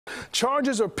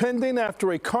Charges are pending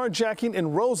after a carjacking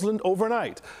in Roseland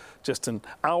overnight. Just an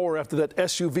hour after that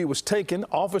SUV was taken,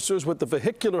 officers with the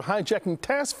vehicular hijacking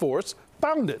task force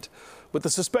found it, with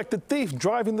the suspected thief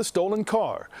driving the stolen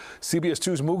car. CBS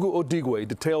 2's Mugu Odigwe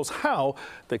details how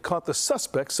they caught the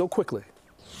suspect so quickly.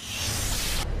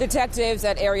 Detectives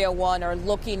at Area 1 are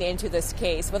looking into this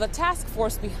case, but the task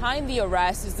force behind the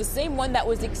arrest is the same one that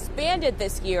was expanded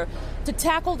this year to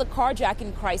tackle the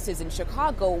carjacking crisis in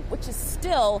Chicago, which is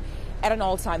still at an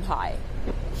all-time high.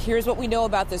 Here's what we know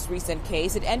about this recent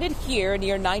case. It ended here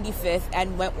near 95th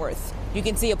and Wentworth. You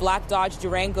can see a black Dodge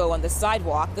Durango on the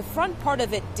sidewalk, the front part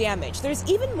of it damaged. There's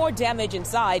even more damage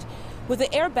inside with the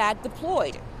airbag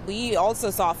deployed. We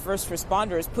also saw first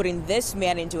responders putting this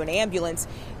man into an ambulance.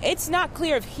 It's not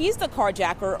clear if he's the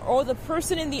carjacker or the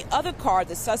person in the other car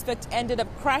the suspect ended up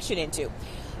crashing into.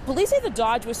 Police say the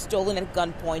Dodge was stolen at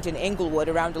gunpoint in Englewood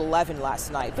around 11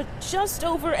 last night, but just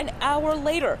over an hour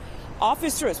later,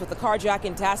 officers with the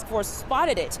carjacking task force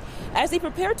spotted it. As they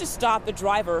prepared to stop the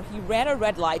driver, he ran a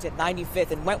red light at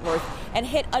 95th and Wentworth and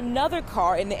hit another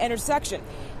car in the intersection.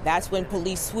 That's when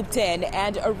police swooped in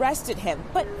and arrested him.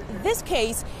 But this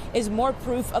case is more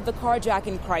proof of the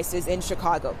carjacking crisis in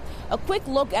Chicago. A quick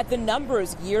look at the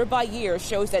numbers year by year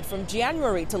shows that from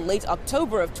January to late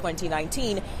October of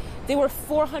 2019, there were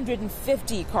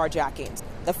 450 carjackings.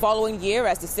 The following year,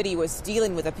 as the city was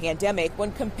dealing with a pandemic,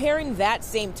 when comparing that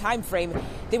same time frame,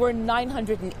 there were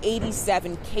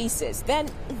 987 cases. Then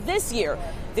this year,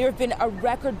 there have been a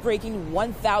record-breaking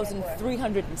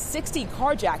 1,360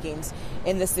 carjackings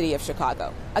in the city of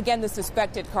Chicago. Again, the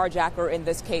suspected carjacker in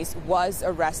this case was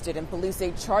arrested, and police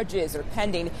say charges are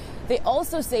pending. They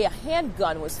also say a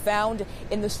handgun was found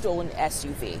in the stolen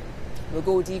SUV.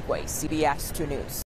 Mugu Odigwe, CBS 2 News.